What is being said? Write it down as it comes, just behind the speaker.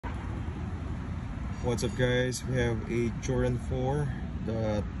What's up, guys? We have a Jordan 4,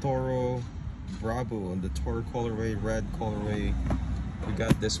 the Toro Bravo, and the Toro colorway, red colorway. We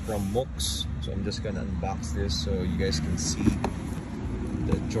got this from MR.MUK, so I'm just gonna unbox this so you guys can see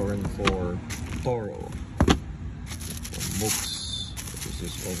the Jordan 4 Toro from MR.MUK. This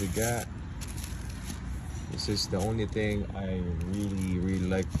is what we got. This is the only thing I really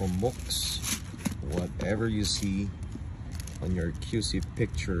like from MR.MUK. Whatever you see on your QC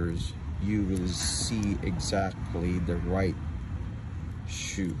pictures, you will see exactly the right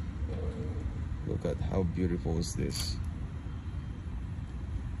shoe. Look at how beautiful is this.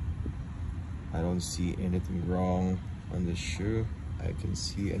 I don't see anything wrong on the shoe. I can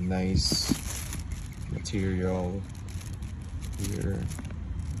see a nice material here.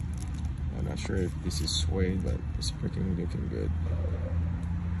 I'm not sure if this is suede, but it's freaking looking good.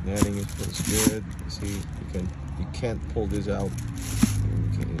 Netting feels good. See, you can't pull this out. You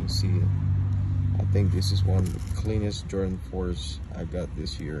can't even see it. I think this is one of the cleanest Jordan 4s I got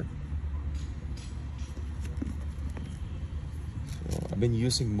this year. So I've been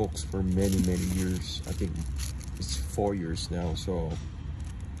using MR.MUK for many years. I think it's 4 years now. So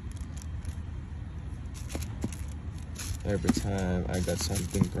every time I got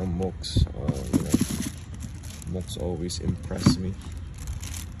something from MR.MUK, MR.MUK always impress me.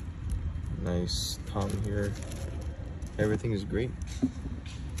 Nice tongue here. Everything is great.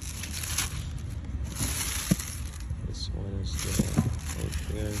 This one is right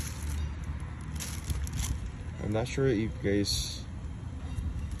there. I'm not sure if you guys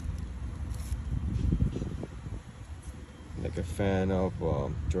like a fan of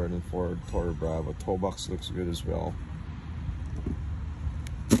Jordan 4 Toro Bravo. Toe box looks good as well.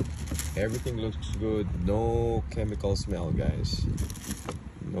 Everything looks good. No chemical smell, guys.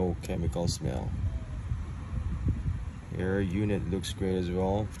 No chemical smell. Air unit looks great as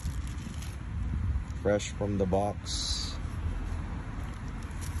well. Fresh from the box.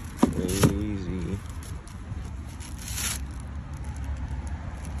 Crazy.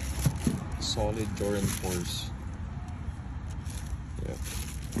 Solid Jordan 4s.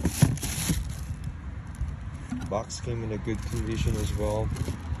 Yep. Box came in a good condition as well.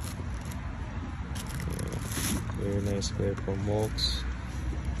 Yeah. Very nice pair from MR.MUK.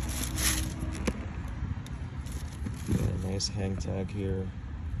 Nice hang tag here.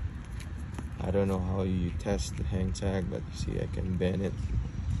 I don't know how you test the hang tag, but you see I can bend it.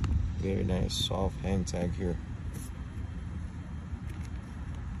 Very nice soft hang tag here.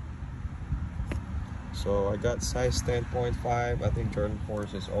 So I got size 10.5. I think Jordan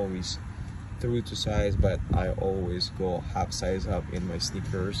 4s is always true to size, but I always go half size up in my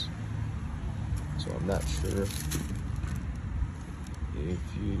sneakers. So I'm not sure if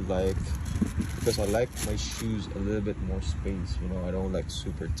you like, because I like my shoes a little bit more space, I don't like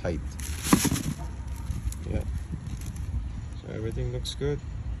super tight. Yeah, so everything looks good.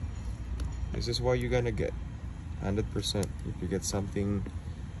 This is what you're gonna get 100%. If you get something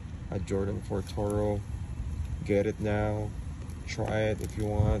a Jordan 4 Toro, get it now, try it if you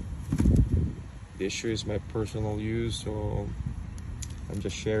want. This shoe is my personal use, so I'm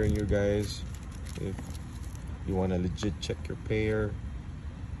just sharing you guys. If you want to legit check your pair,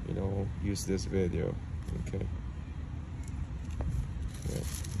 use this video. Okay, yeah.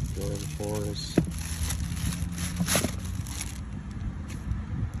 Jordan 4s.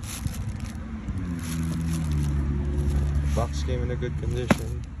 Box came in a good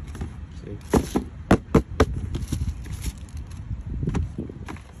condition. See?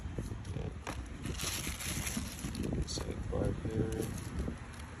 Yeah. Sidebar here.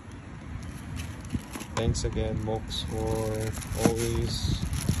 Thanks again, MR.MUK, for always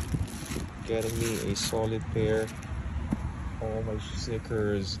getting me a solid pair. All my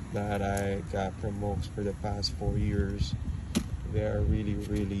sneakers that I got from MR.MUK for the past 4 years, they are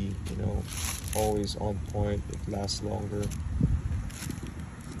really, always on point. It lasts longer.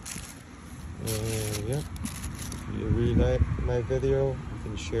 And yeah, if you really like my video, you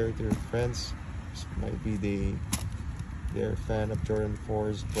can share it to your friends. This might be they're a fan of Jordan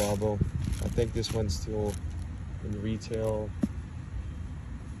 4's Bravo. I think this one's still in retail.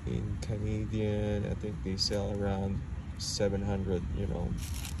 In Canadian, I think they sell around 700. If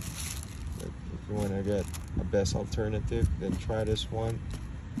you want to get a best alternative, then try this one.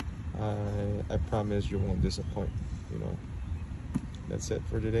 I promise you won't disappoint. That's it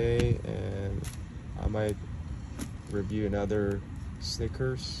for today, and I might review another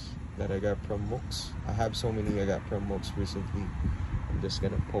sneakers that I got from MR.MUK. I have so many I got from MR.MUK recently. I'm just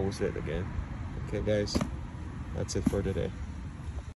gonna post it again. Okay, guys, that's it for today.